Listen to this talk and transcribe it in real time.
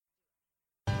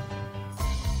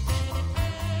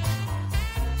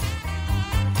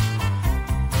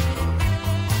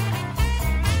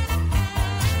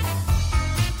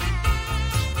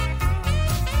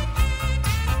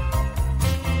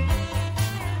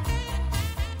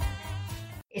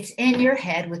It's In Your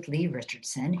Head with Lee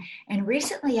Richardson. And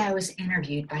recently I was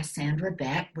interviewed by Sandra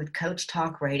Beck with Coach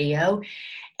Talk Radio,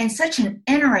 and such an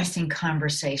interesting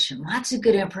conversation. Lots of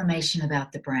good information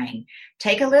about the brain.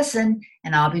 Take a listen,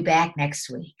 and I'll be back next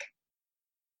week.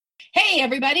 Hey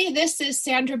everybody, this is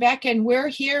Sandra Beck and we're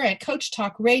here at Coach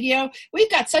Talk Radio.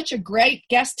 We've got such a great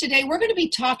guest today. We're going to be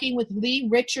talking with Lee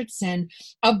Richardson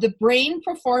of the Brain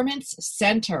Performance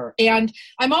Center. And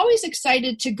I'm always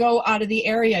excited to go out of the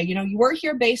area. You know, we're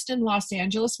here based in Los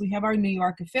Angeles. We have our New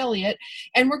York affiliate,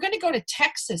 and we're going to go to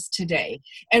Texas today.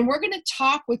 And we're going to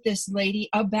talk with this lady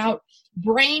about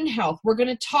brain health. We're going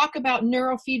to talk about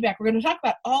neurofeedback. We're going to talk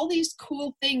about all these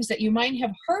cool things that you might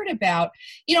have heard about,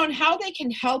 you know, and how they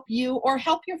can help you or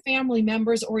help your family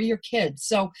members or your kids.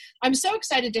 So I'm so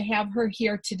excited to have her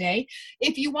here today.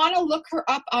 If you want to look her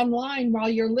up online while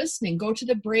you're listening, go to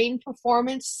the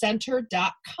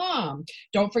brainperformancecenter.com.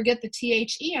 Don't forget the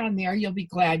THE on there. You'll be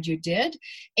glad you did.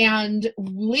 And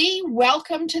Lee,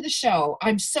 welcome to the show.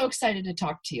 I'm so excited to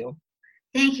talk to you.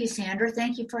 Thank you, Sandra.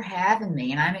 Thank you for having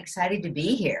me, and I'm excited to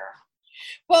be here.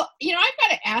 Well, you know, I've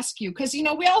got to ask you, because, you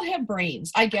know, we all have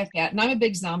brains. I get that. And I'm a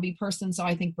big zombie person, so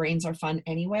I think brains are fun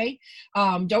anyway.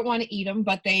 Don't want to eat them,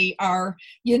 but they are,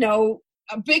 you know,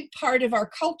 a big part of our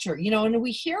culture, you know, and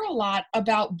we hear a lot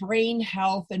about brain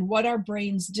health and what our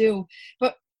brains do.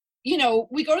 But, you know,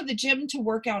 we go to the gym to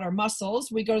work out our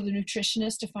muscles. We go to the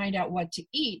nutritionist to find out what to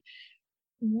eat.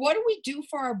 What do we do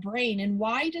for our brain, and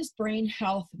why does brain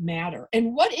health matter?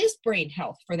 And what is brain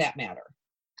health for that matter?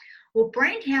 Well,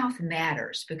 brain health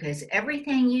matters because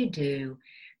everything you do,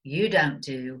 you don't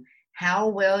do, how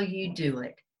well you do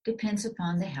it, depends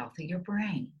upon the health of your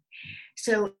brain.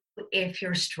 So if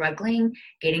you're struggling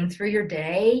getting through your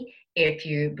day,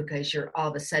 because you're all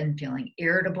of a sudden feeling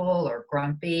irritable or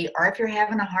grumpy, or if you're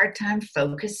having a hard time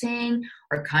focusing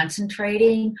or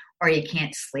concentrating, or you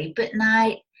can't sleep at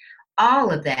night,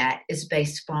 all of that is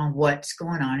based upon what's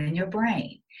going on in your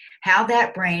brain, how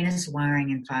that brain is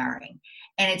wiring and firing.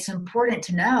 And it's important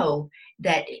to know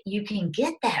that you can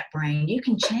get that brain, you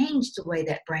can change the way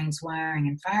that brain's wiring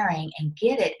and firing and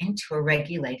get it into a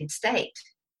regulated state.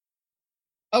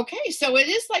 Okay, so it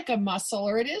is like a muscle,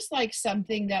 or it is like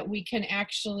something that we can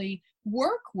actually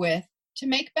work with to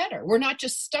make better. We're not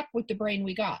just stuck with the brain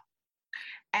we got.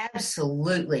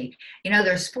 Absolutely. You know,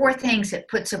 there's 4 things that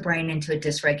puts a brain into a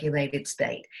dysregulated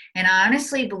state. And I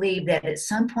honestly believe that at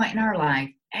some point in our life,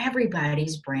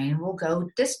 everybody's brain will go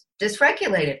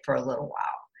dysregulated for a little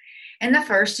while. And the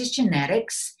first is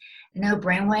genetics. You know,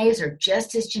 brain waves are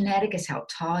just as genetic as how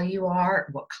tall you are,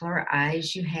 what color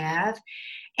eyes you have.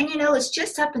 And, you know, it's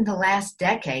just up in the last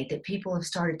decade that people have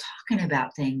started talking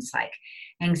about things like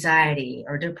anxiety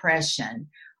or depression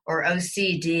or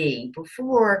OCD.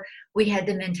 Before, we had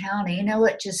the mentality, you know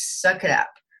what, just suck it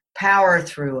up, power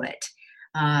through it.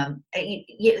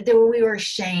 We were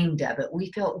ashamed of it.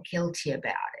 We felt guilty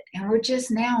about it. And we're just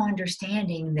now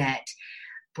understanding that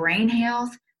brain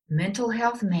health, mental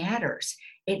health matters.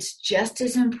 It's just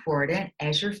as important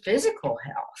as your physical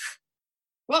health.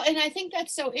 Well, and I think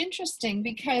that's so interesting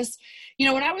because, you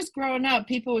know, when I was growing up,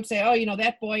 people would say, oh, you know,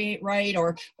 that boy ain't right,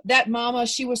 or that mama,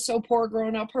 she was so poor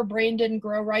growing up, her brain didn't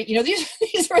grow right. You know, these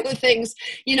were the things,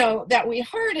 you know, that we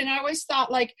heard. And I always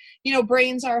thought, like, you know,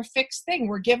 brains are a fixed thing.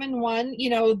 We're given one, you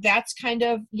know, that's kind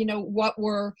of, you know, what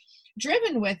we're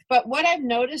driven with. But what I've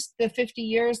noticed the 50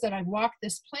 years that I've walked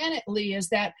this planet, Lee, is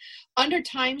that under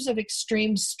times of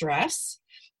extreme stress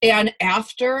and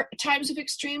after times of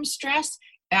extreme stress,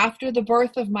 after the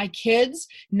birth of my kids,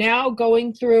 now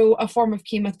going through a form of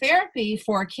chemotherapy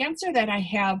for a cancer that I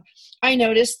have, I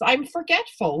noticed I'm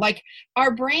forgetful. Like,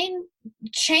 our brain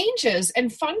changes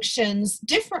and functions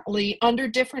differently under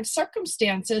different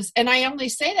circumstances. And I only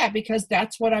say that because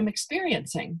that's what I'm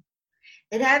experiencing.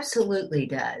 It absolutely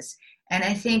does. And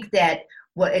I think that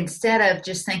instead of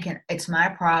just thinking it's my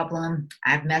problem,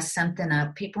 I've messed something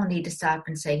up, people need to stop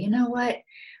and say, you know what?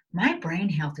 My brain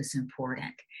health is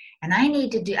important. And I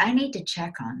need to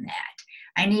check on that.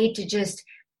 I need to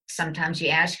sometimes you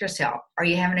ask yourself, are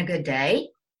you having a good day?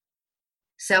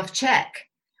 Self-check.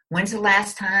 When's the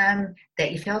last time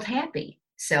that you felt happy?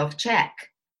 Self-check.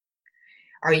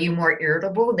 Are you more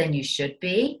irritable than you should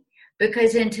be?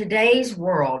 Because in today's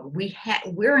world,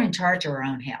 we're in charge of our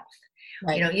own health.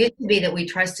 Right. You know, it used to be that we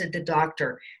trusted the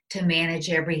doctor to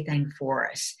manage everything for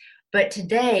us. But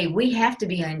today, we have to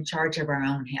be in charge of our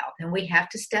own health, and we have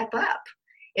to step up.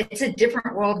 It's a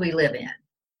different world we live in.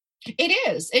 It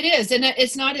is. And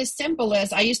it's not as simple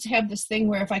as I used to have this thing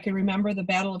where if I could remember the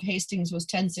Battle of Hastings was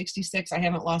 1066, I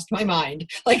haven't lost my mind.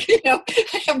 Like,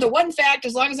 I have the one fact,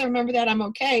 as long as I remember that, I'm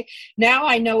okay. Now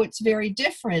I know it's very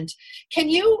different. Can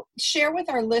you share with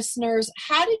our listeners,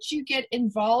 how did you get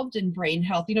involved in brain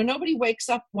health? Nobody wakes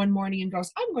up one morning and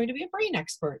goes, I'm going to be a brain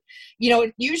expert.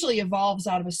 It usually evolves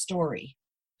out of a story.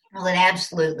 Well, it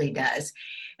absolutely does.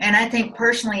 And I think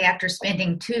personally, after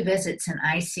spending 2 visits in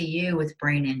ICU with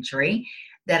brain injury,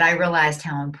 that I realized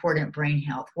how important brain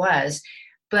health was.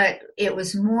 But it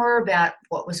was more about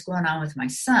what was going on with my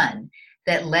son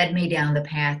that led me down the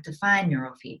path to find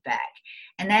neurofeedback.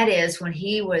 And that is, when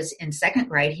he was in 2nd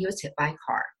grade, he was hit by a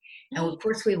car. And of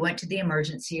course, we went to the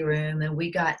emergency room and we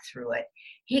got through it.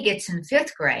 He gets in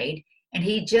 5th grade and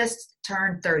he just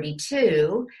turned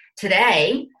 32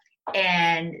 today.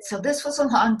 And so this was a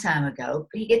long time ago.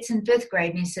 He gets in 5th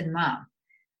grade and he said, Mom,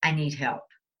 I need help.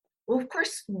 Well, of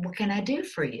course, what can I do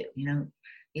for you? You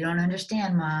don't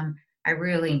understand, Mom. I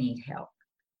really need help.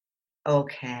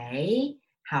 Okay,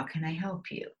 how can I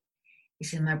help you? He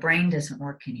said, my brain doesn't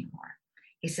work anymore.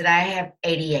 He said, I have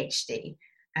ADHD.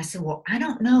 I said, well, I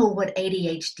don't know what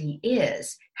ADHD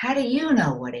is. How do you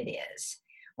know what it is?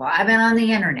 Well, I've been on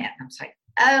the internet. I was like,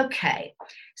 okay.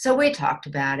 So we talked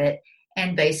about it.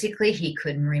 And basically, he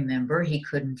couldn't remember. He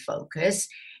couldn't focus.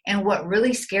 And what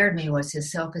really scared me was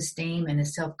his self-esteem and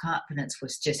his self-confidence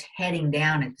was just heading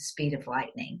down at the speed of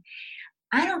lightning.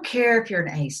 I don't care if you're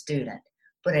an A student,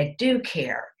 but I do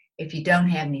care if you don't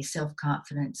have any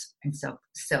self-confidence and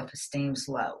self-esteem's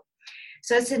low.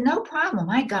 So I said, no problem.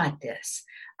 I got this.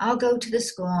 I'll go to the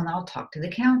school and I'll talk to the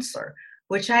counselor,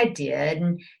 which I did.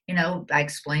 And, I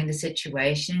explained the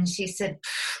situation. She said,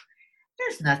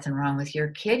 there's nothing wrong with your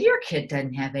kid. Your kid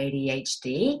doesn't have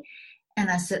ADHD. And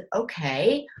I said,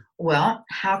 okay, well,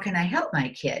 how can I help my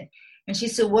kid? And she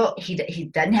said, well, he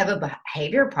doesn't have a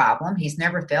behavior problem. He's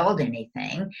never failed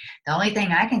anything. The only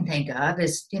thing I can think of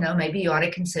is, maybe you ought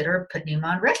to consider putting him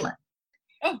on Ritalin.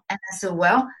 Oh. And I said,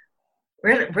 well,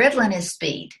 Ritalin is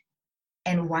speed.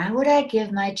 And why would I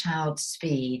give my child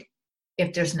speed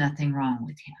if there's nothing wrong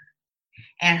with him?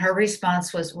 And her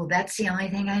response was, well, that's the only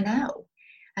thing I know.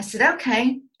 I said,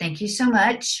 okay, thank you so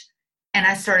much. And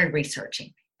I started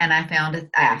researching. And I found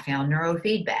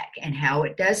neurofeedback and how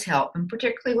it does help, and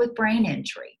particularly with brain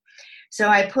injury. So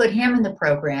I put him in the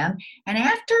program. And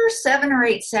after 7 or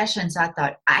 8 sessions, I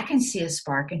thought, I can see a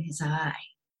spark in his eye.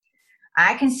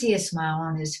 I can see a smile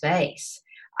on his face.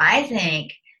 I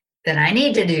think that I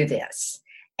need to do this.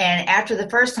 And after the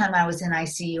first time I was in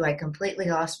ICU, I completely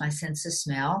lost my sense of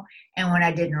smell. And when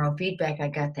I did neurofeedback, I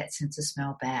got that sense of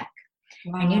smell back.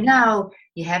 Wow. And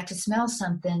you have to smell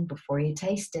something before you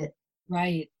taste it.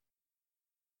 Right.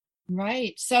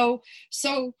 So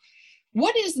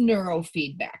what is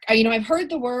neurofeedback? I've heard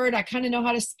the word, I kind of know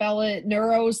how to spell it.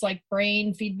 Neuro's like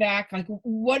brain, feedback. Like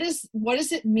what does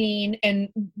it mean and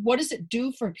what does it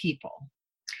do for people?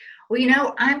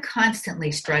 Well, I'm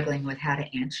constantly struggling with how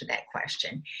to answer that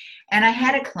question. And I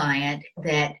had a client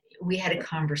that we had a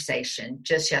conversation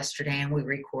just yesterday and we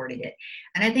recorded it.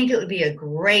 And I think it would be a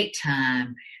great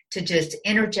time to just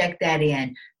interject that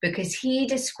in because he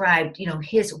described,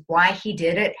 why he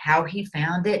did it, how he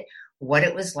found it, what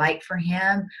it was like for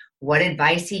him, what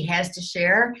advice he has to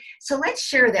share. So let's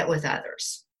share that with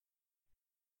others.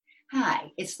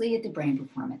 Hi, it's Lee at the Brain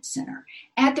Performance Center.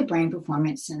 At the Brain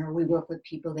Performance Center, we work with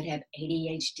people that have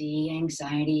ADHD,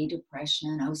 anxiety,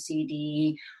 depression,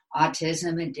 OCD,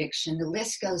 autism, addiction, the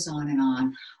list goes on and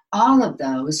on. All of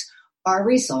those are a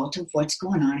result of what's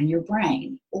going on in your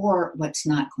brain or what's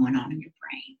not going on in your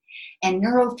brain. And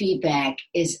neurofeedback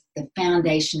is the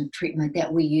foundation of treatment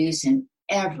that we use in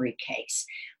every case.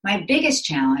 My biggest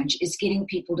challenge is getting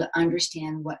people to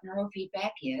understand what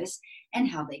neurofeedback is and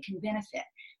how they can benefit.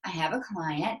 I have a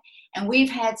client, and we've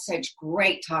had such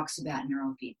great talks about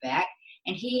neurofeedback,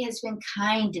 and he has been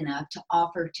kind enough to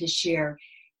offer to share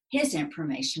his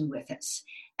information with us.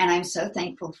 And I'm so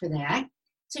thankful for that.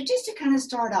 So just to kind of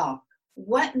start off,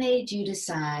 what made you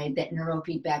decide that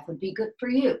neurofeedback would be good for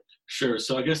you? Sure.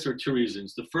 So I guess there are 2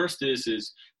 reasons. The first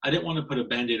is I didn't want to put a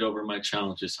Band-Aid over my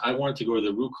challenges. I wanted to go to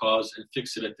the root cause and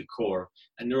fix it at the core.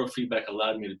 And neurofeedback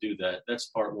allowed me to do that. That's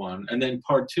part 1. And then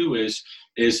part 2 is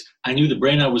I knew the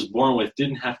brain I was born with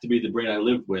didn't have to be the brain I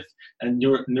lived with. And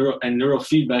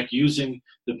neurofeedback, using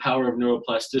the power of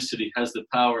neuroplasticity, has the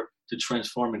power to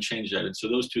transform and change that. And so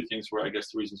those 2 things were, I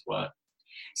guess, the reasons why.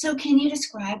 So can you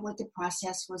describe what the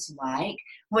process was like?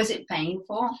 Was it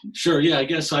painful? Sure, yeah, I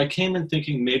guess. So I came in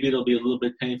thinking maybe it'll be a little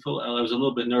bit painful. I was a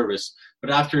little bit nervous.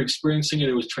 But after experiencing it,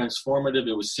 it was transformative.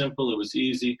 It was simple. It was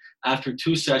easy. After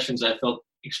 2 sessions, I felt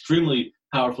extremely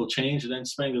powerful change. And then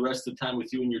spending the rest of the time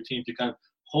with you and your team to kind of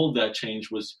hold that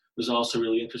change was also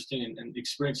really interesting, and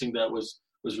experiencing that was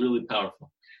really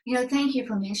powerful. Thank you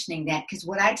for mentioning that, because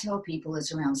what I tell people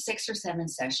is around 6 or 7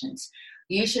 sessions,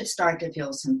 you should start to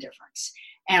feel some difference.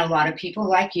 And a lot of people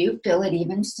like you feel it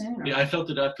even sooner. Yeah, I felt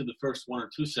it after the first 1 or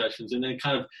 2 sessions, and then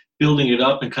kind of building it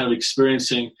up and kind of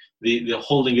experiencing the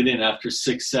holding it in after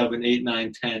 6, 7, 8,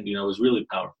 9, 10, was really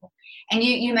powerful. And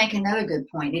you make another good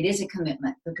point. It is a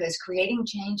commitment, because creating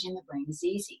change in the brain is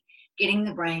easy. Getting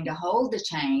the brain to hold the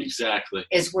change exactly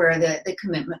is where the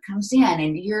commitment comes in.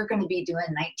 And you're going to be doing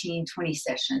 19, 20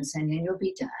 sessions, and then you'll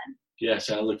be done.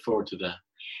 Yes, I look forward to that.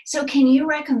 So can you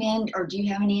recommend, or do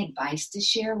you have any advice to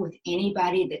share with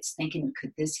anybody that's thinking,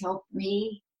 could this help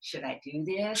me? Should I do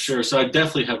this? Sure. So I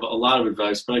definitely have a lot of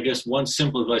advice, but I guess one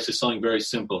simple advice is something very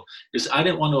simple. Is I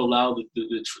didn't want to allow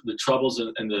the troubles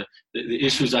and the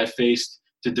issues I faced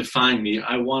to define me.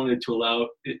 I wanted to allow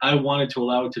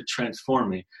it to transform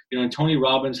me. And Tony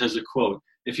Robbins has a quote: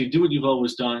 "If you do what you've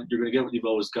always done, you're going to get what you've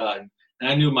always gotten."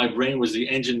 And I knew my brain was the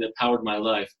engine that powered my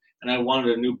life, and I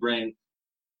wanted a new brain,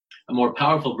 a more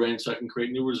powerful brain, so I can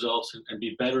create new results and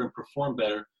be better and perform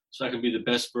better, so I can be the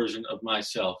best version of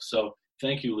myself. So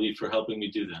thank you, Lee, for helping me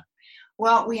do that.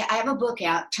 Well, I have a book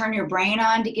out, Turn Your Brain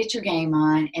On to Get Your Game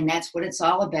On, and that's what it's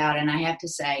all about. And I have to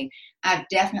say, I've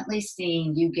definitely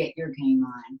seen you get your game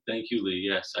on. Thank you, Lee.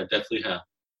 Yes, I definitely have.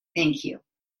 Thank you.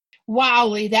 Wow,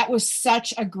 Lee, that was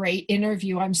such a great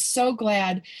interview. I'm so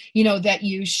glad, that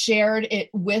you shared it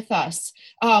with us.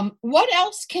 What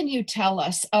else can you tell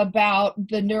us about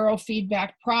the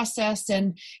neurofeedback process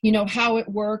and, how it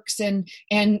works and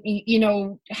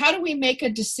how do we make a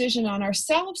decision on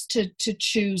ourselves to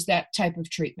choose that type of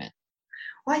treatment?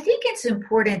 Well, I think it's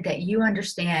important that you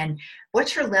understand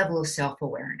what's your level of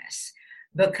self-awareness,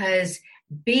 because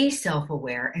be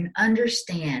self-aware and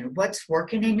understand what's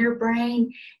working in your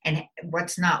brain and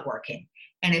what's not working.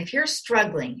 And if you're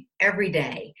struggling every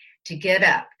day to get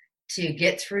up, to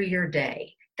get through your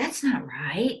day, that's not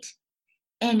right.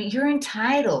 And you're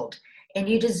entitled and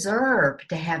you deserve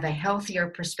to have a healthier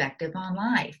perspective on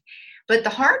life. But the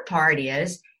hard part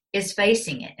is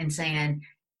facing it and saying,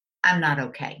 I'm not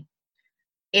okay.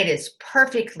 It is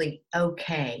perfectly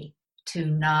okay to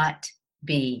not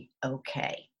be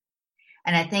okay.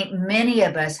 And I think many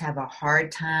of us have a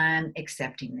hard time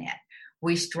accepting that.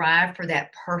 We strive for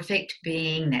that perfect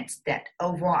being, that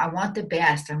overall, I want the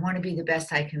best. I want to be the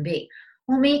best I can be.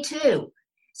 Well, me too.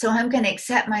 So I'm going to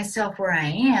accept myself where I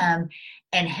am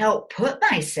and help put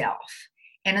myself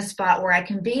in a spot where I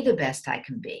can be the best I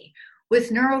can be.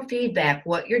 With neurofeedback,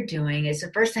 what you're doing is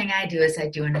the first thing I do is I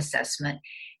do an assessment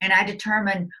and I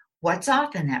determine what's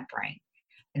off in that brain.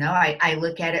 I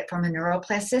look at it from a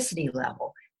neuroplasticity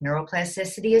level.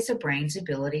 Neuroplasticity is a brain's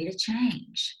ability to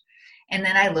change. And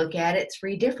then I look at it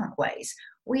 3 different ways.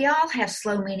 We all have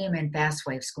slow, medium, and fast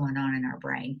waves going on in our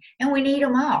brain, and we need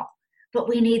them all, but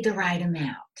we need the right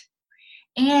amount.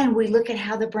 And we look at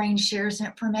how the brain shares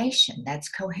information. That's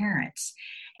coherence.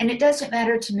 And it doesn't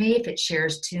matter to me if it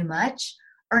shares too much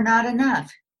or not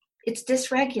enough. It's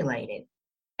dysregulated.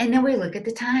 And then we look at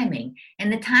the timing.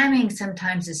 And the timing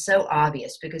sometimes is so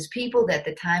obvious because people that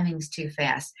the timing's too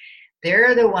fast,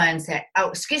 they're the ones that,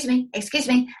 excuse me,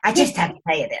 I just have to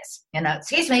tell you this,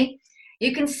 excuse me.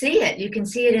 You can see it. You can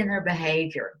see it in their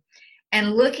behavior.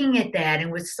 And looking at that,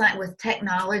 and with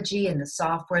technology and the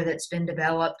software that's been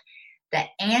developed, the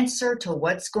answer to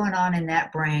what's going on in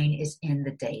that brain is in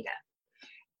the data.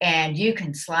 And you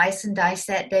can slice and dice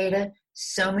that data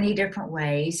so many different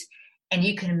ways, and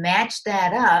you can match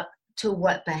that up to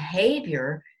what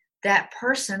behavior that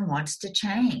person wants to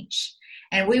change.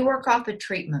 And we work off of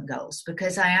treatment goals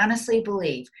because I honestly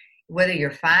believe whether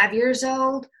you're 5 years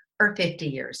old or 50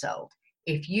 years old,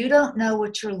 if you don't know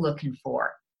what you're looking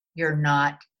for, you're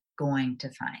not going to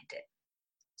find it.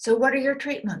 So what are your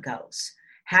treatment goals?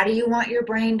 How do you want your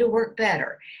brain to work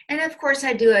better? And of course,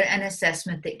 I do an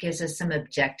assessment that gives us some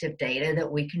objective data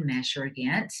that we can measure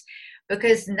against,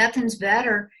 because nothing's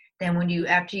better than when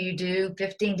after you do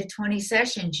 15 to 20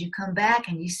 sessions, you come back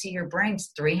and you see your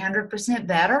brain's 300%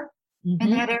 better. Mm-hmm.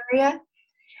 In that area.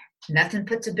 Nothing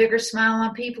puts a bigger smile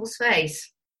on people's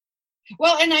face.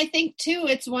 Well, and I think too,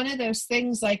 it's one of those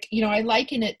things like, I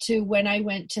liken it to when I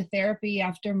went to therapy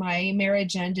after my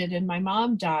marriage ended and my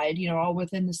mom died, all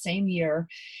within the same year.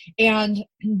 And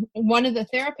one of the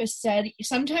therapists said,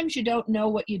 sometimes you don't know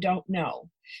what you don't know,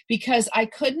 because I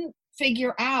couldn't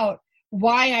figure out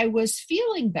why I was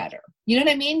feeling better. You know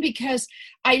what I mean? Because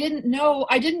I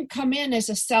didn't come in as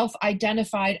a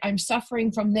self-identified, I'm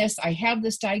suffering from this, I have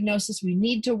this diagnosis, we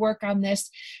need to work on this.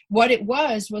 What it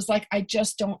was like, I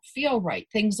just don't feel right.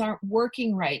 Things aren't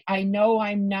working right. I know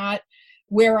I'm not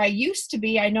where I used to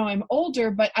be. I know I'm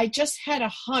older, but I just had a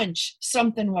hunch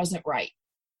something wasn't right.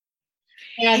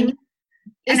 And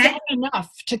is that enough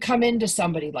to come into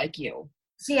somebody like you?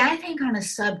 See, I think on a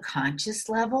subconscious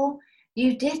level,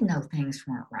 you did know things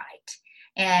weren't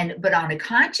right. But on a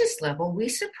conscious level, we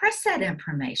suppress that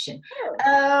information. Sure.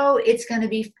 Oh, it's going to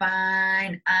be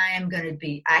fine. I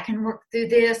can work through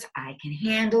this. I can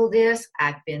handle this.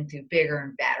 I've been through bigger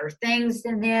and badder things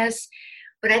than this.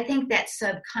 But I think that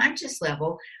subconscious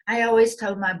level, I always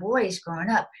told my boys growing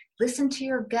up, listen to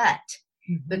your gut,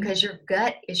 because your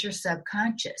gut is your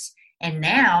subconscious. And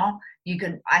now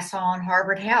I saw on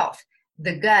Harvard Health,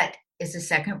 the gut is the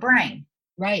second brain.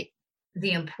 Right.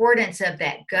 The importance of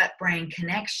that gut-brain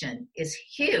connection is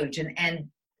huge, and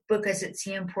because it's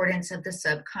the importance of the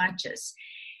subconscious.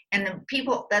 And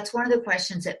that's one of the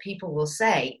questions that people will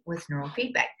say with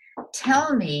neurofeedback.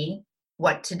 Tell me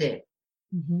what to do.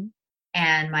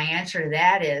 And my answer to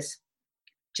that is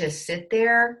just sit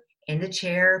there in the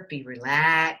chair, be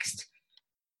relaxed,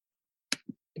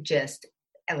 just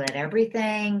let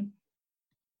everything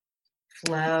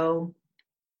flow.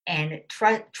 And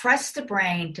trust the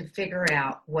brain to figure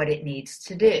out what it needs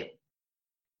to do.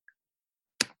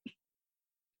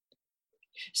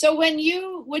 So when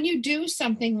you do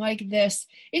something like this,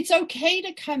 it's okay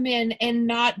to come in and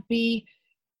not be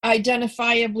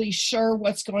identifiably sure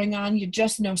what's going on. You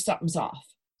just know something's off.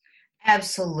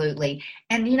 Absolutely.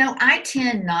 And, I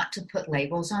tend not to put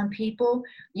labels on people.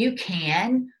 You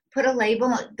can put a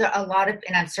label,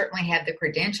 and I certainly have the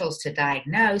credentials to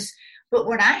diagnose. But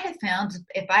what I have found,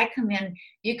 if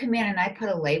you come in and I put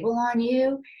a label on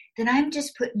you, then I'm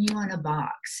just putting you in a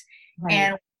box. Right.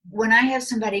 And when I have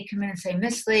somebody come in and say,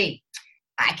 Miss Lee,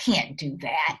 I can't do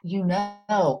that.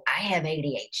 I have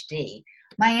ADHD.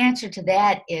 My answer to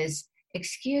that is,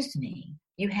 excuse me,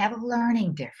 you have a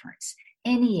learning difference.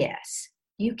 And yes,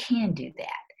 you can do that.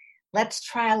 Let's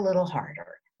try a little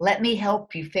harder. Let me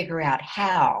help you figure out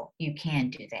how you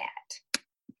can do that.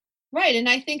 Right. And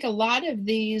I think a lot of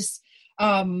this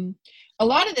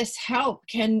help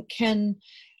can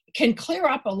clear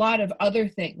up a lot of other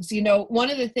things. One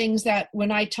of the things that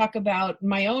when I talk about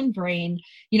my own brain,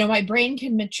 my brain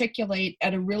can matriculate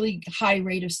at a really high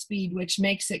rate of speed, which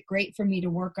makes it great for me to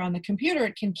work on the computer.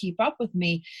 It can keep up with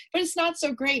me, but it's not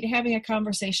so great having a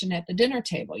conversation at the dinner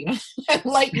table,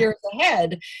 light years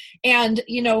ahead. And,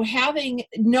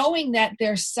 knowing that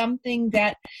there's something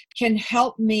that can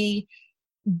help me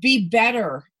be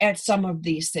better at some of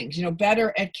these things,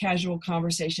 better at casual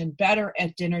conversation, better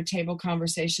at dinner table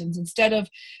conversations, instead of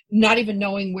not even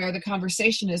knowing where the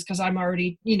conversation is because I'm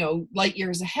already, light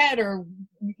years ahead, or,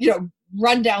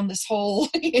 run down this whole,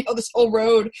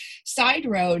 side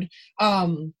road.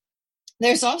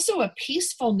 There's also a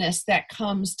peacefulness that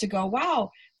comes to go,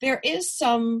 wow, there is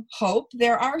some hope.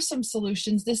 There are some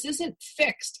solutions. This isn't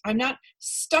fixed. I'm not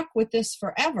stuck with this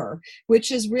forever,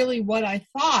 which is really what I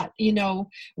thought,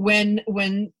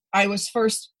 when I was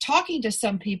first talking to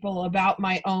some people about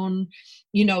my own,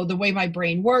 the way my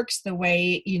brain works, the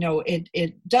way,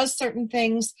 it does certain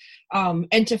things.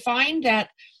 And to find that,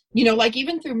 like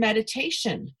even through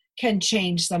meditation can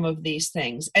change some of these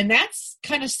things. And that's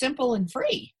kind of simple and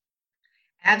free.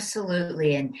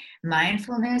 Absolutely. And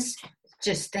mindfulness,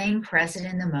 just staying present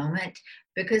in the moment,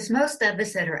 because most of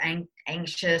us that are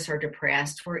anxious or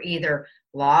depressed, we're either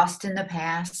lost in the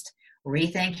past,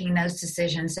 rethinking those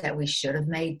decisions that we should have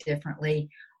made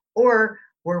differently, or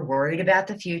we're worried about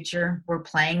the future. We're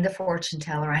playing the fortune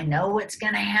teller. I know what's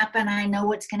going to happen. I know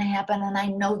what's going to happen. And I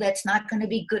know that's not going to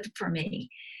be good for me.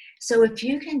 So if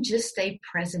you can just stay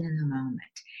present in the moment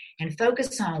and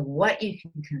focus on what you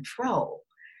can control,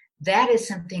 that is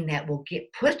something that will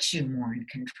put you more in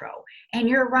control. And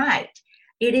you're right.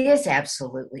 It is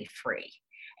absolutely free.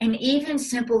 And even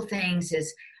simple things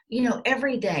is,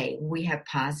 every day we have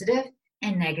positive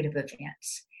and negative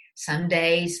events. Some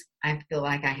days I feel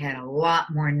like I had a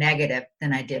lot more negative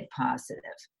than I did positive.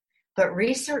 But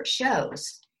research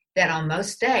shows that on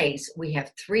most days we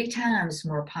have 3 times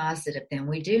more positive than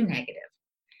we do negative.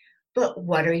 But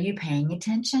what are you paying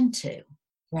attention to?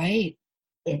 Right.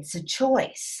 It's a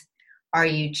choice. Are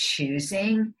you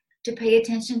choosing to pay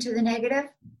attention to the negative?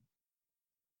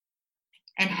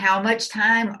 And how much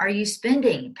time are you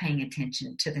spending paying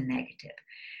attention to the negative?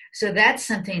 So that's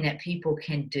something that people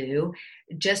can do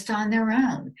just on their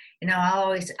own.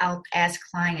 I'll ask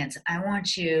clients, I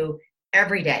want you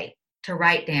every day to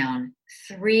write down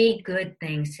 3 good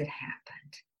things that happened.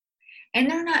 And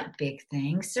they're not big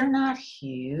things. They're not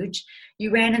huge.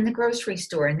 You ran in the grocery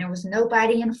store and there was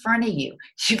nobody in front of you.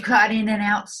 You got in and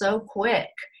out so quick.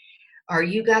 Or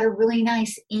you got a really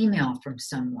nice email from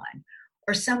someone.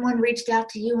 Or someone reached out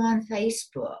to you on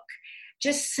Facebook.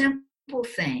 Just simple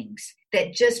things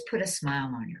that just put a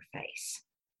smile on your face.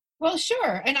 Well,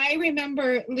 sure. And I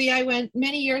remember, Lee,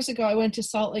 many years ago, I went to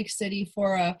Salt Lake City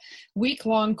for a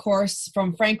week-long course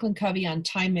from Franklin Covey on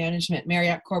time management.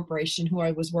 Marriott Corporation, who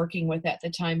I was working with at the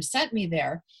time, sent me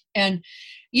there. And,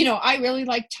 I really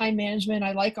like time management.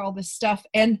 I like all this stuff.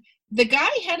 And the guy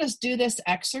had us do this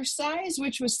exercise,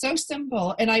 which was so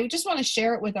simple. And I just want to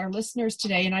share it with our listeners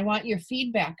today. And I want your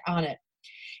feedback on it.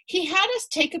 He had us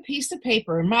take a piece of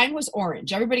paper, and mine was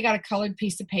orange. Everybody got a colored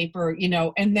piece of paper,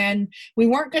 and then we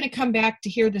weren't going to come back to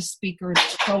hear the speaker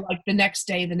until like the next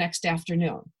day, the next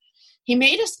afternoon. He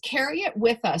made us carry it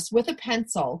with us with a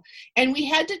pencil, and we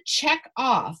had to check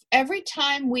off every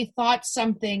time we thought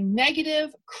something negative,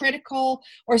 critical,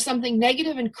 or something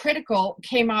negative and critical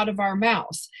came out of our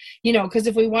mouths. Because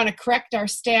if we want to correct our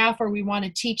staff or we want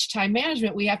to teach time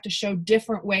management, we have to show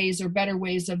different ways or better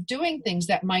ways of doing things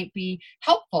that might be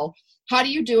helpful. How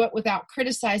do you do it without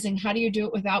criticizing? How do you do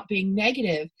it without being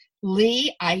negative?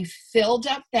 Lee, I filled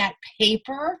up that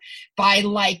paper by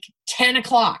like 10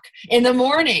 o'clock in the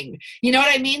morning. You know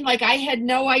what I mean? Like I had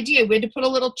no idea. We had to put a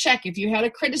little check if you had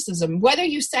a criticism, whether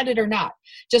you said it or not.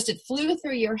 Just it flew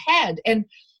through your head. And,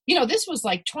 this was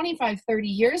like 25, 30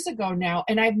 years ago now.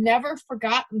 And I've never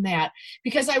forgotten that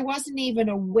because I wasn't even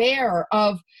aware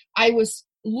of, I was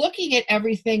looking at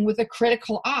everything with a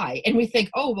critical eye. And we think,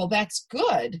 oh, well, that's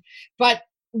good. But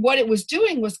what it was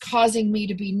doing was causing me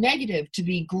to be negative, to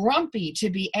be grumpy, to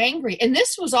be angry. And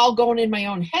this was all going in my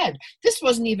own head. This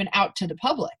wasn't even out to the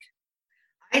public.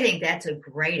 I think that's a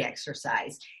great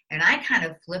exercise. And I kind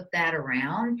of flip that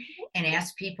around and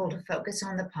ask people to focus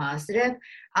on the positive.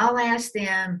 I'll ask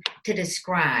them to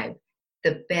describe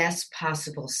the best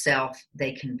possible self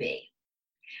they can be.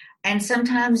 And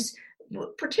sometimes,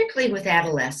 particularly with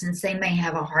adolescents, they may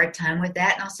have a hard time with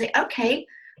that. And I'll say, okay,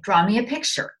 draw me a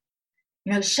picture.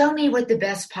 Show me what the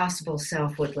best possible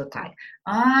self would look like.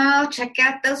 Oh, check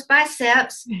out those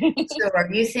biceps. So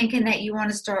are you thinking that you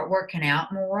want to start working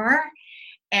out more?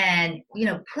 And,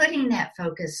 putting that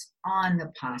focus on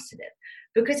the positive.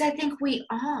 Because I think we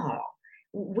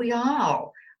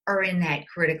all are in that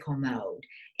critical mode.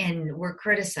 And we're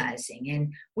criticizing.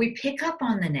 And we pick up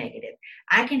on the negative.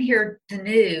 I can hear the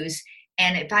news.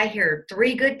 And if I hear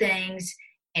 3 good things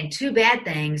and 2 bad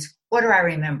things, what do I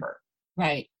remember?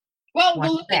 Right. Well,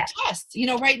 we'll look at tests.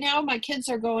 Right now my kids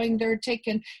are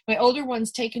my older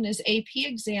one's taking his AP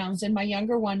exams and my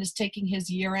younger one is taking his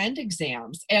year-end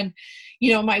exams. And,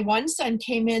 my one son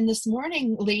came in this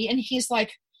morning, Lee, and he's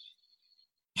like,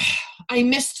 I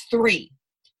missed 3.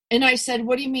 And I said,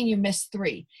 what do you mean you missed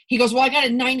 3? He goes, well, I got a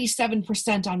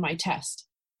 97% on my test.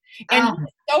 And he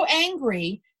was so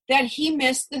angry that he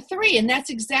missed the 3. And that's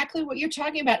exactly what you're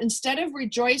talking about. Instead of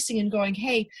rejoicing and going,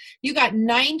 hey, you got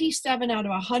 97 out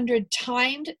of 100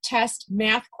 timed test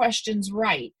math questions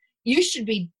right. You should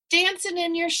be dancing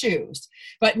in your shoes.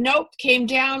 But nope, came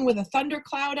down with a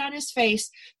thundercloud on his face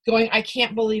going, I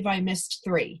can't believe I missed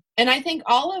 3. And I think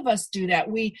all of us do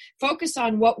that. We focus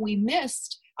on what we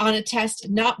missed on a test,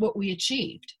 not what we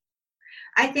achieved.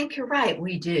 I think you're right.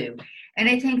 We do. And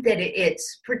I think that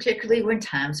it's particularly when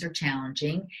times are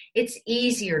challenging, it's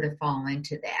easier to fall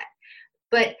into that.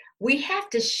 But we have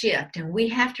to shift and we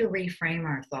have to reframe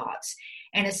our thoughts.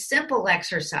 And a simple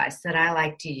exercise that I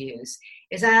like to use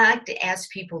is I like to ask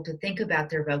people to think about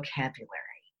their vocabulary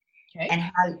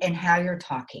and how you're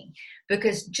talking.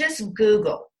 Because just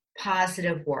Google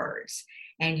positive words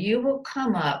and you will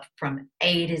come up from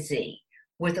A to Z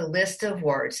with a list of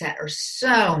words that are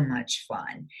so much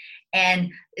fun.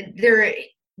 And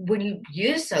when you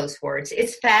use those words,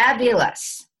 it's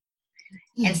fabulous.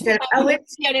 Instead of,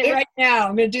 it's right now.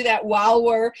 I'm going to do that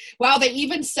while they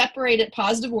even separated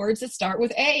positive words that start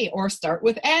with A or start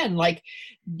with N. Like,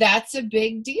 that's a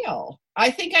big deal. I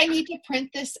think I need to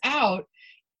print this out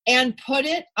and put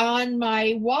it on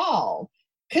my wall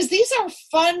because these are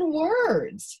fun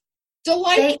words.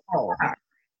 Delightful.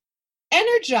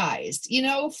 Energized,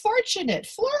 fortunate,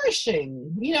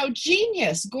 flourishing,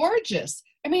 genius, gorgeous.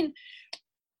 I mean,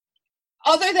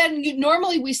 other than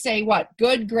normally we say what?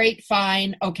 Good, great,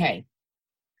 fine, okay.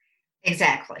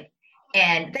 Exactly.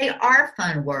 And they are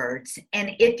fun words.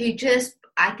 And if you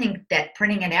I think that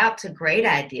printing it out's a great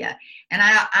idea. And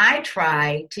I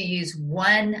try to use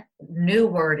one new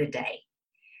word a day.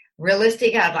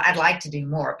 Realistic, I'd like to do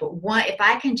more, but if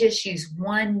I can just use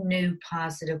one new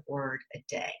positive word a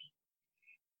day,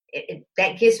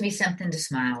 that gives me something to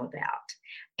smile about.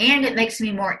 And it makes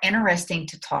me more interesting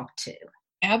to talk to.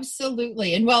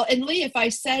 Absolutely. And Lee, if I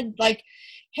said like,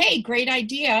 hey, great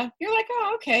idea, you're like,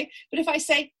 oh, okay. But if I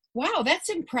say, wow, that's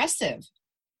impressive.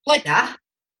 Like, Yeah.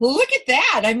 Look at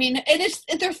that. I mean, and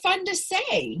they're fun to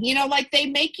say, like they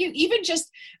make you even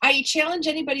just, I challenge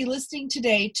anybody listening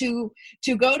today to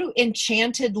go to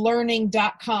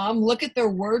enchantedlearning.com, look at their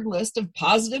word list of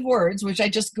positive words, which I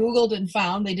just Googled and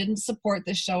found. They didn't support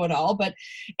this show at all,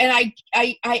 and I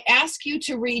ask you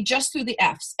to read just through the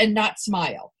F's and not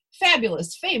smile.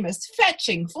 Fabulous, famous,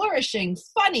 fetching, flourishing,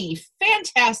 funny,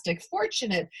 fantastic,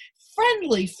 fortunate,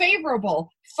 friendly,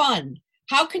 favorable, fun.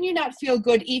 How can you not feel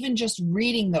good even just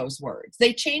reading those words?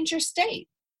 They change your state.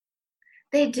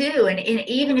 They do. And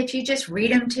even if you just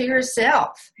read them to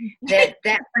yourself, that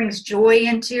brings joy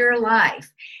into your life.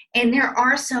 And there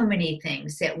are so many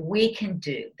things that we can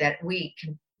do, that we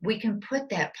can put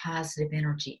that positive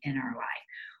energy in our life.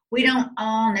 We don't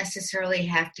all necessarily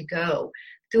have to go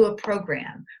through a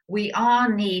program. We all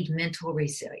need mental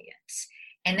resilience.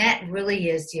 And that really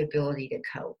is the ability to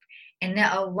cope. And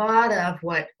a lot of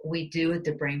what we do at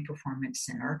the Brain Performance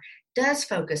Center does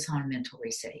focus on mental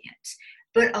resilience.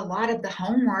 But a lot of the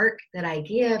homework that I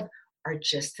give are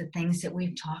just the things that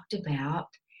we've talked about,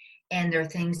 and they're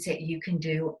things that you can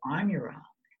do on your own.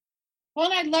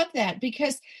 Well, and I love that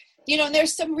because,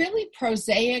 there's some really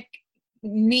prosaic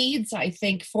needs, I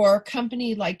think, for a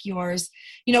company like yours.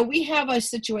 We have a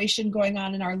situation going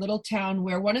on in our little town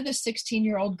where one of the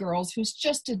 16-year-old girls, who's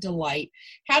just a delight,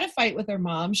 had a fight with her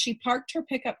mom. She parked her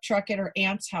pickup truck at her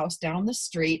aunt's house down the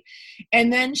street,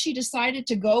 and then she decided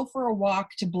to go for a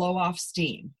walk to blow off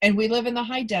steam. And we live in the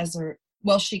high desert.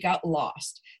 Well, she got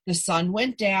lost. The sun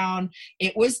went down.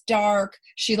 It was dark.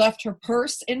 She left her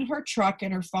purse in her truck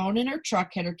and her phone in her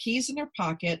truck, had her keys in her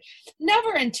pocket,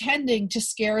 never intending to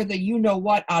scare the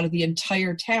you-know-what out of the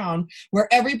entire town where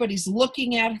everybody's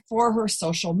looking at for her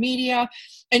social media.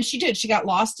 And she did. She got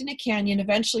lost in a canyon,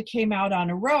 eventually came out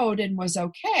on a road and was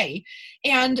okay.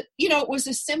 And, it was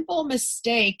a simple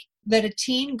mistake that a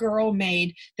teen girl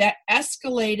made that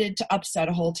escalated to upset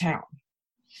a whole town.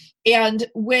 And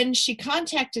when she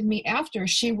contacted me after,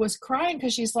 she was crying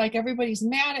because she's like, everybody's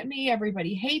mad at me.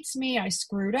 Everybody hates me. I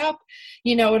screwed up,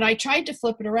 and I tried to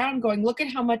flip it around going, look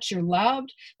at how much you're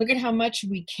loved. Look at how much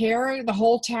we care. The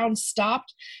whole town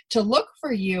stopped to look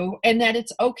for you, and that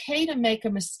it's okay to make a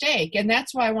mistake. And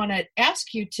that's why I want to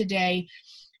ask you today,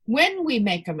 when we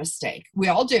make a mistake, we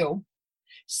all do.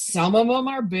 Some of them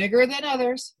are bigger than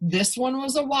others. This one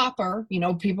was a whopper.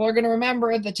 People are going to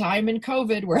remember the time in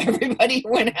COVID where everybody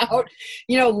went out,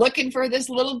 looking for this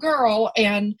little girl.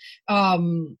 And,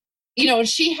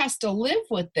 she has to live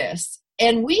with this.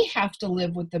 And we have to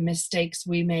live with the mistakes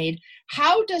we made.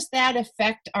 How does that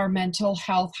affect our mental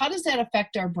health? How does that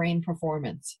affect our brain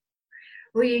performance?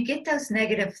 Well, you get those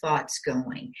negative thoughts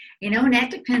going, and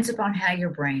that depends upon how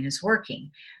your brain is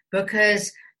working,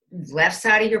 because left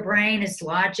side of your brain is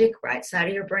logic, right side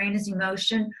of your brain is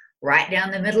emotion, right down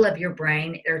the middle of your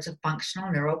brain, there's a functional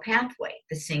neural pathway,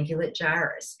 the cingulate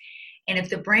gyrus. And if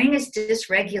the brain is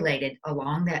dysregulated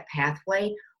along that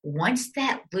pathway, once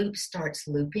that loop starts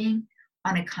looping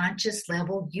on a conscious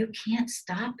level, you can't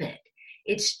stop it.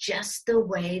 It's just the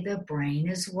way the brain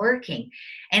is working.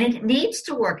 And it needs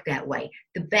to work that way.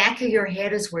 The back of your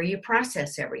head is where you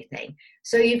process everything.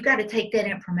 So you've got to take that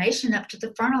information up to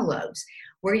the frontal lobes,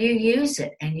 where you use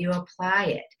it and you apply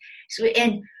it. So,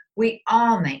 and we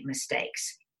all make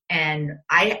mistakes. And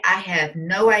I have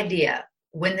no idea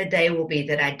when the day will be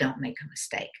that I don't make a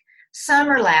mistake. Some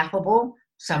are laughable,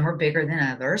 some are bigger than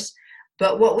others.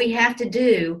 But what we have to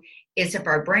do is, if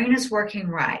our brain is working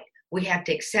right, we have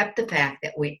to accept the fact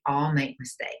that we all make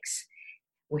mistakes.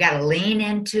 We got to lean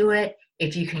into it.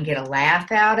 If you can get a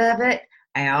laugh out of it,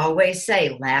 I always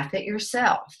say, laugh at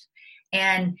yourself.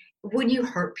 And when you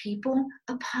hurt people,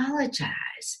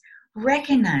 apologize.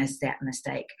 Recognize that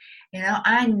mistake.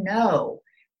 I know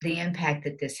the impact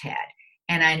that this had.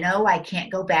 And I know I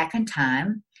can't go back in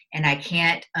time and I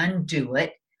can't undo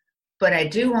it. But I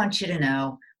do want you to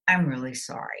know I'm really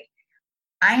sorry.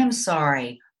 I am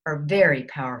sorry are very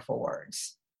powerful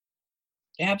words.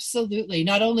 Absolutely.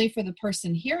 Not only for the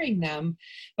person hearing them,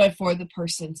 but for the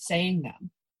person saying them.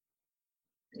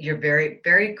 You're very,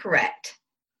 very correct.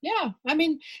 Yeah. I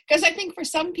mean, because I think for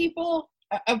some people,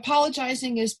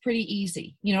 apologizing is pretty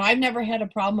easy. I've never had a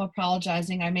problem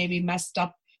apologizing. I maybe messed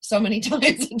up so many times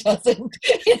it doesn't,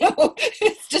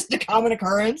 it's just a common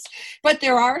occurrence. But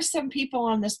there are some people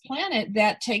on this planet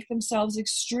that take themselves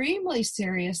extremely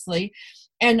seriously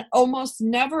and almost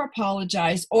never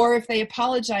apologize. Or if they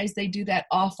apologize, they do that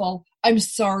awful, I'm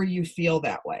sorry you feel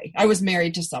that way. I was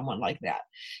married to someone like that.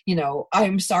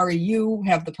 I'm sorry you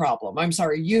have the problem. I'm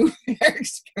sorry you are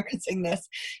experiencing this.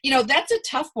 That's a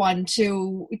tough one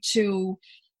to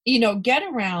get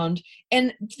around.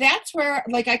 And that's where,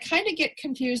 like, I kind of get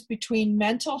confused between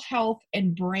mental health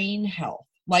and brain health.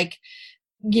 Like,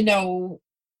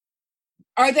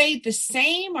 are they the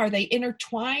same? Are they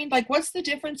intertwined? Like, what's the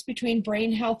difference between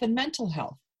brain health and mental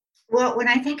health? Well, when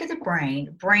I think of the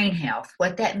brain health,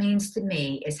 what that means to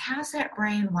me is how's that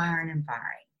brain wiring and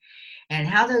firing? And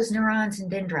how those neurons and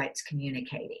dendrites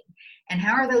communicating? And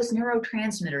how are those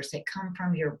neurotransmitters that come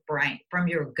from your brain, from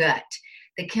your gut,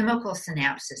 the chemical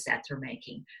synapses that they're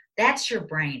making? That's your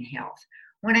brain health.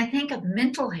 When I think of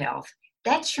mental health,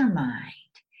 that's your mind.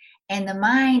 And the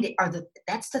mind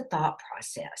that's the thought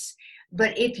process.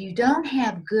 But if you don't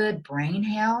have good brain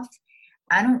health,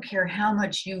 I don't care how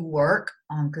much you work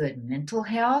on good mental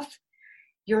health,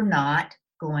 you're not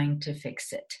going to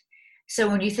fix it. So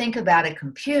when you think about a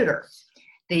computer,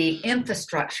 the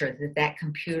infrastructure that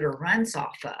computer runs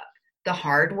off of, the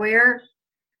hardware,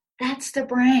 that's the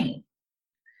brain.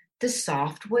 The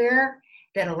software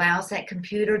that allows that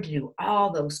computer to do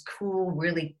all those cool,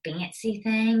 really fancy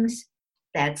things,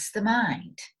 that's the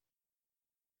mind.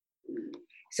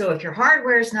 So if your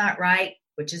hardware is not right,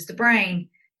 which is the brain,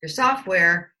 your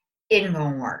software isn't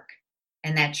going to work.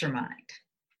 And that's your mind.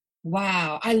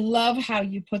 Wow. I love how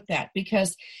you put that,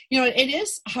 because, it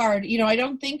is hard. I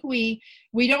don't think we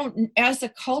don't, as a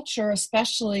culture,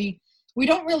 especially, we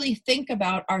don't really think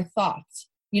about our thoughts.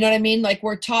 You know what I mean? Like,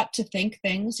 we're taught to think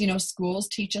things, schools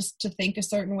teach us to think a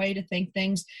certain way, to think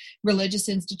things. Religious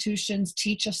institutions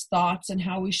teach us thoughts and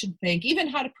how we should think, even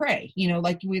how to pray,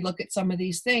 like we look at some of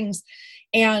these things.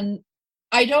 And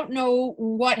I don't know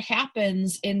what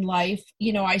happens in life.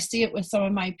 I see it with some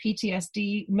of my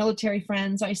PTSD military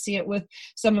friends. I see it with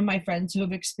some of my friends who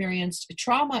have experienced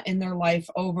trauma in their life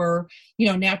over,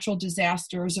 natural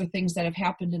disasters or things that have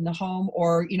happened in the home,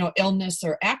 or, illness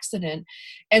or accident.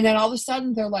 And then all of a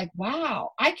sudden they're like,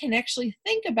 wow, I can actually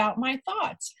think about my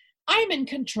thoughts. I'm in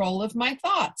control of my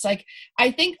thoughts. Like,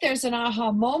 I think there's an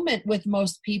aha moment with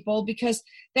most people, because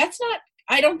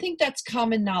I don't think that's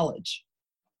common knowledge.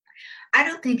 I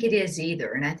don't think it is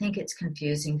either. And I think it's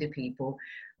confusing to people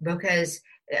because,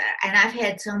 and I've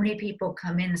had so many people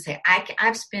come in and say,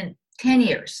 I've spent 10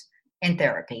 years in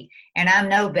therapy and I'm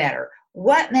no better.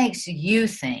 What makes you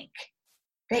think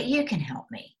that you can help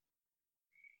me?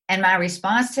 And my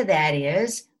response to that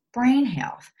is brain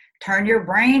health. Turn your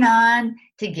brain on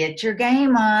to get your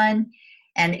game on.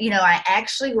 And, I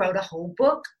actually wrote a whole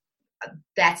book.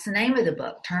 That's the name of the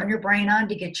book, Turn Your Brain On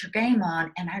to Get Your Game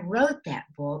On. And I wrote that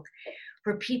book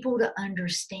for people to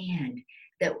understand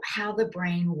that how the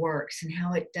brain works and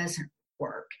how it doesn't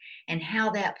work and how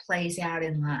that plays out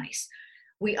in life.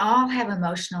 We all have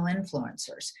emotional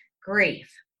influencers,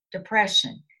 grief,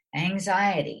 depression,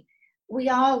 anxiety. We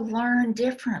all learn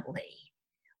differently.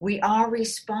 We all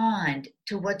respond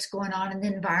to what's going on in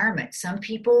the environment. Some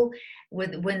people,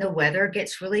 when the weather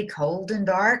gets really cold and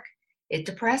dark, it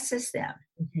depresses them.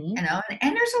 Mm-hmm.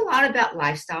 And there's a lot about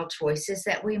lifestyle choices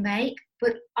that we make,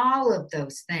 but all of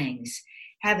those things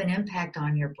have an impact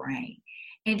on your brain.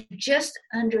 And just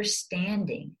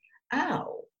understanding,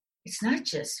 it's not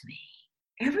just me.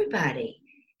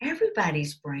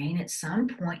 Everybody's brain at some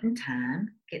point in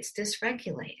time gets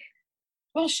dysregulated.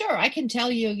 Well, sure. I can tell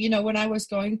you, when I was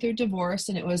going through divorce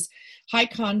and it was high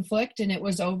conflict and it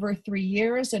was over 3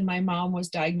 years and my mom was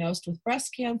diagnosed with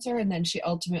breast cancer and then she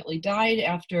ultimately died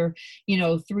after,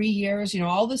 3 years,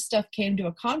 all this stuff came to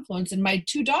a confluence and my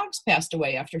 2 dogs passed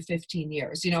away after 15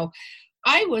 years.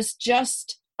 I was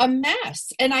just a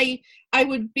mess. And I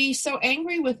would be so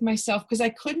angry with myself because I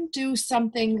couldn't do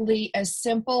something as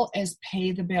simple as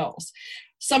pay the bills.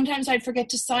 Sometimes I'd forget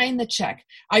to sign the check.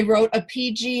 I wrote a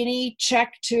PG&E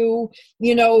check to,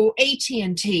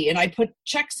 AT&T, and I put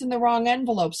checks in the wrong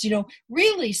envelopes,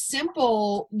 really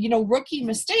simple, rookie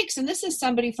mistakes. And this is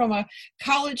somebody from a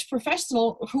college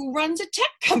professional who runs a tech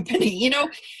company,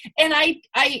 and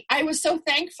I was so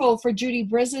thankful for Judy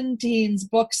Brizentine's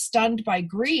book, Stunned by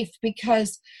Grief,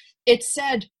 because it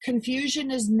said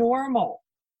confusion is normal.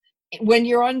 When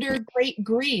you're under great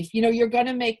grief, you're going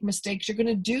to make mistakes. You're going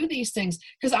to do these things.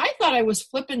 Because I thought I was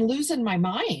flipping losing my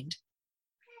mind.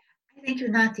 I think you're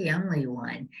not the only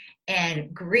one.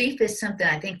 And grief is something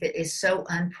I think that is so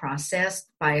unprocessed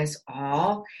by us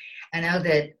all. I know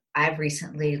that I've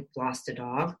recently lost a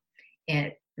dog.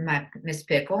 And my Miss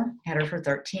Pickle, had her for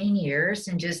 13 years.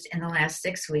 And just in the last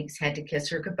 6 weeks had to kiss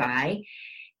her goodbye.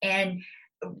 And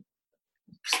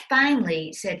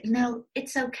finally said,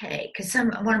 it's okay. Because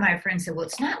one of my friends said, well,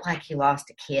 it's not like you lost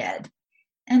a kid.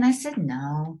 And I said,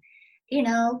 no,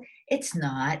 it's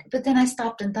not. But then I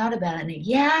stopped and thought about it, and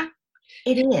yeah,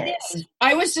 it is.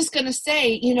 I was just going to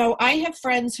say, I have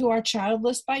friends who are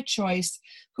childless by choice,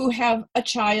 who have a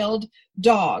child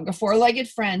dog, a four-legged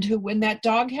friend who, when that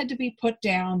dog had to be put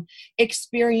down,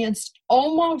 experienced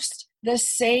almost the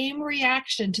same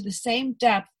reaction to the same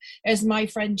depth as my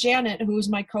friend Janet, who's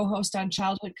my co-host on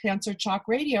Childhood Cancer Talk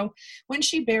Radio, when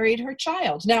she buried her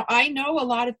child. Now, I know a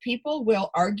lot of people will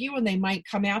argue, and they might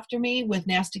come after me with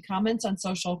nasty comments on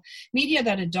social media,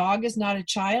 that a dog is not a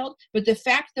child. But the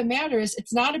fact of the matter is,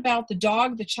 it's not about the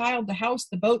dog, the child, the house,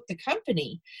 the boat, the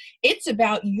company. It's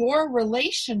about your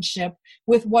relationship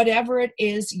with whatever it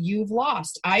is you've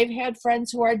lost. I've had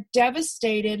friends who are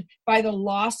devastated by the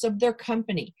loss of their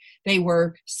company. They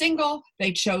were single.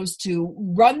 They chose to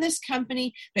run this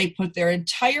company. They put their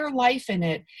entire life in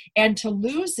it. And to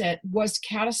lose it was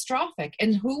catastrophic.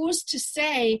 And who was to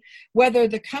say whether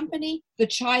the company, the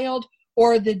child,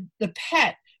 or the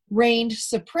pet reigned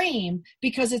supreme?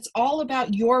 Because it's all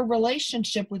about your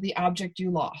relationship with the object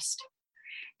you lost.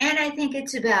 And I think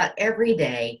it's about every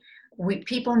day.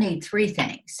 People need three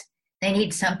things. They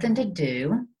need something to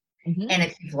do. Mm-hmm. And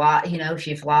if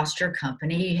you've lost your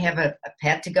company, you have a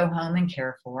pet to go home and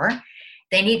care for.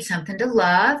 They need something to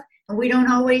love. And we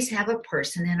don't always have a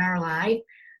person in our life,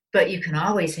 but you can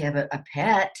always have a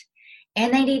pet.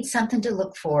 And they need something to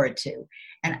look forward to.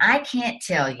 And I can't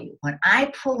tell you, when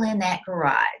I pull in that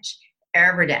garage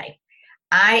every day,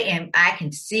 I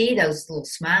can see those little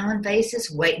smiling faces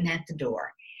waiting at the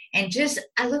door. And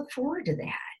I look forward to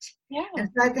that. Yeah. And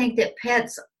so I think that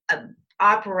pets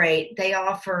they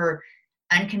offer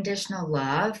unconditional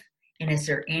love. And is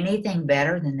there anything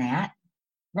better than that?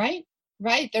 Right.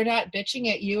 They're not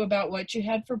bitching at you about what you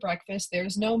had for breakfast.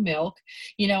 There's no milk,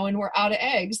 and we're out of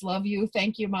eggs. Love you.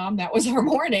 Thank you, Mom. That was our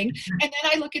morning. And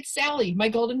then I look at Sally, my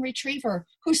golden retriever,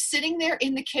 who's sitting there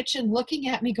in the kitchen looking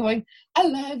at me going, I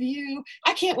love you.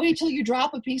 I can't wait till you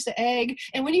drop a piece of egg.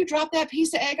 And when you drop that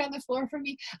piece of egg on the floor for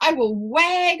me, I will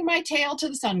wag my tail till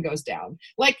the sun goes down.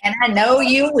 And I know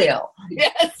you will.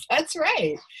 Yes, that's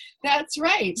right. That's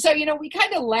right. So, we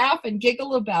kind of laugh and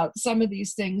giggle about some of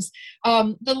these things.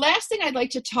 The last thing I'd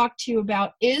like to talk to you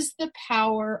about is the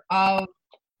power of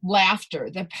laughter,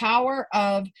 the power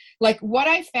of, like, what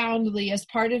I found, Lee, as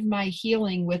part of my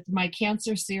healing with my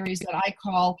cancer series that I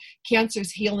call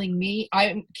Cancer's Healing Me.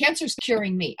 Cancer's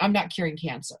Curing Me. I'm not curing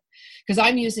cancer, because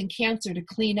I'm using cancer to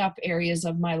clean up areas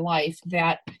of my life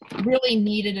that really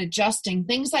needed adjusting.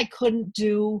 Things I couldn't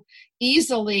do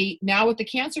easily. Now with the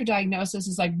cancer diagnosis,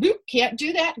 it's like, boop, can't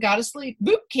do that, gotta sleep.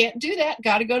 Boop, can't do that,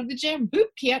 gotta go to the gym. Boop,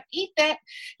 can't eat that.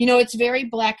 It's very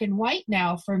black and white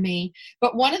now for me.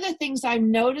 But one of the things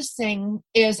I'm noticing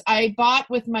is I bought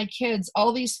with my kids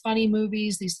all these funny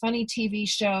movies, these funny TV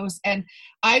shows, and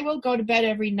I will go to bed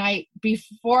every night.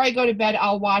 Before I go to bed,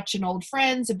 I'll watch an old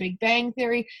Friends, a Big Bang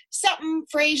Theory, something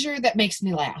Frasier that makes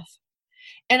me laugh.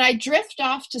 And I drift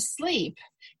off to sleep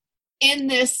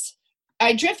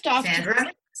Sandra?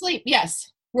 To sleep.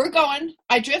 Yes, we're going.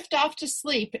 I drift off to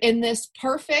sleep in this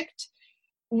perfect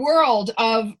world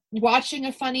of watching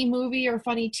a funny movie or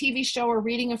funny TV show or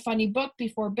reading a funny book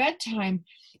before bedtime.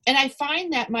 And I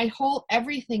find that my whole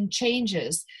everything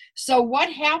changes. So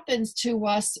what happens to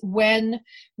us when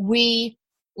we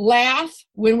laugh,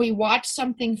 when we watch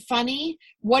something funny?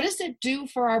 What does it do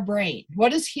for our brain?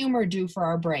 What does humor do for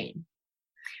our brain?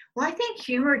 Well, I think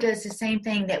humor does the same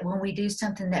thing that when we do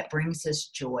something that brings us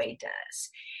joy does.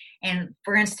 And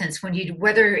for instance,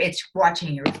 whether it's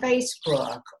watching your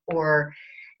Facebook or,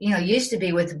 used to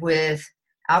be with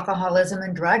alcoholism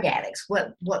and drug addicts,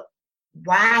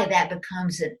 why that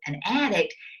becomes an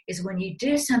addict is when you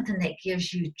do something that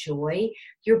gives you joy,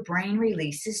 your brain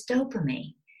releases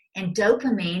dopamine. And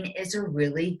dopamine is a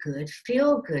really good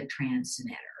feel-good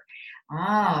transmitter.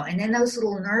 Oh, and then those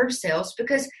little nerve cells,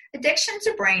 because addiction's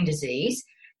a brain disease,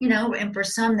 and for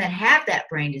some that have that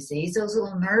brain disease, those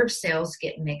little nerve cells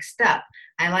get mixed up.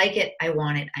 I like it, I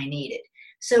want it, I need it.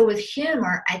 So with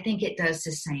humor, I think it does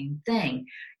the same thing.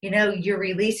 You're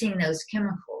releasing those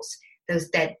chemicals,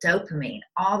 that dopamine,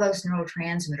 all those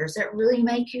neurotransmitters that really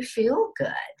make you feel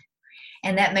good.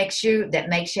 And that makes you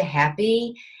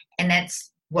happy, and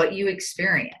that's what you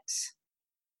experience.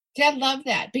 I love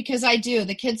that, because I do.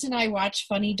 The kids and I watch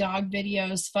funny dog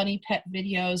videos, funny pet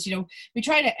videos. We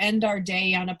try to end our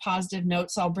day on a positive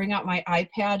note. So I'll bring out my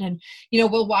iPad and,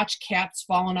 we'll watch cats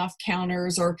falling off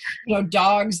counters or,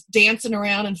 dogs dancing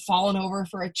around and falling over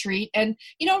for a treat. And,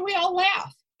 we all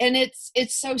laugh. And it's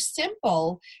so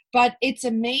simple, but it's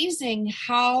amazing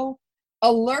how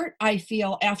alert I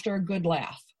feel after a good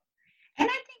laugh. And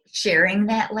I think sharing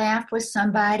that laugh with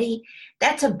somebody,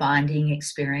 that's a bonding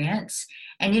experience.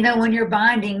 And when you're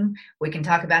bonding, we can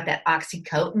talk about that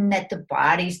oxytocin that the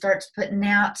body starts putting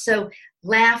out. So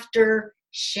laughter,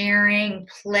 sharing,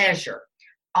 pleasure,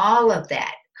 all of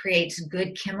that creates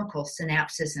good chemical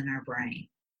synapses in our brain.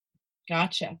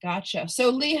 Gotcha. So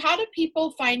Lee, how do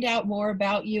people find out more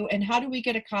about you, and how do we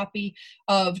get a copy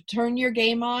of Turn Your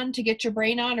Game On to Get Your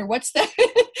Brain On, or what's the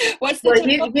Well,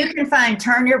 you can find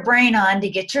Turn Your Brain On to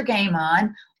Get Your Game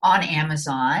On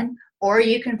Amazon, or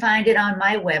you can find it on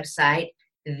my website,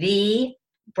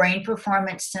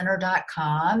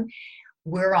 thebrainperformancecenter.com.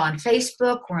 We're on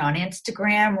Facebook, we're on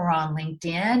Instagram, we're on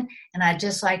LinkedIn, and I'd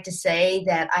just like to say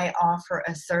that I offer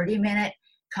a 30-minute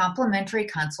complimentary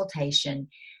consultation,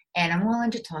 and I'm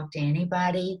willing to talk to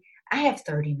anybody. I have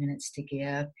 30 minutes to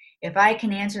give. If I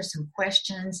can answer some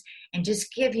questions and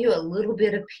just give you a little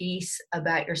bit of peace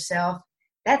about yourself,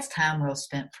 that's time well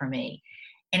spent for me.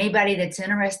 Anybody that's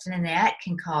interested in that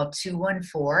can call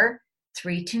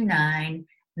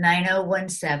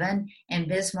 214-329-9017, and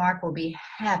Bismarck will be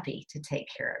happy to take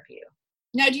care of you.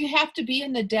 Now, do you have to be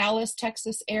in the Dallas,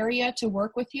 Texas area to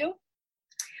work with you?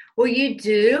 Well, you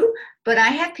do, but I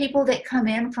have people that come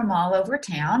in from all over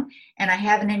town, and I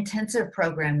have an intensive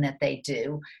program that they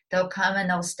do. They'll come and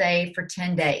they'll stay for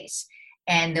 10 days,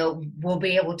 and we'll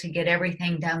be able to get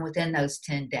everything done within those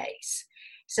 10 days.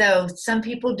 So some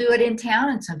people do it in town,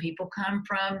 and some people come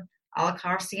from all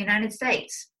across the United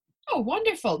States. Oh,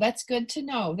 wonderful. That's good to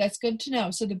know.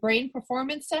 So the Brain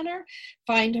Performance Center,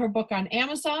 find her book on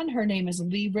Amazon. Her name is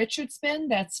Lee Richardson.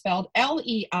 That's spelled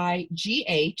Leigh, and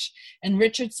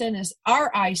Richardson is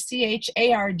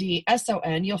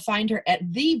Richardson. You'll find her at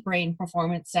the Brain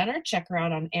Performance Center. Check her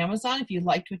out on Amazon. If you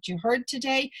liked what you heard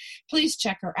today, please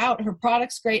check her out. Her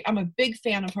product's great. I'm a big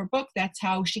fan of her book. That's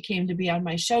how she came to be on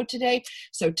my show today.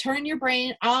 So turn your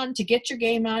brain on to get your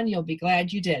game on. You'll be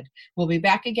glad you did. We'll be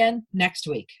back again next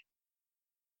week.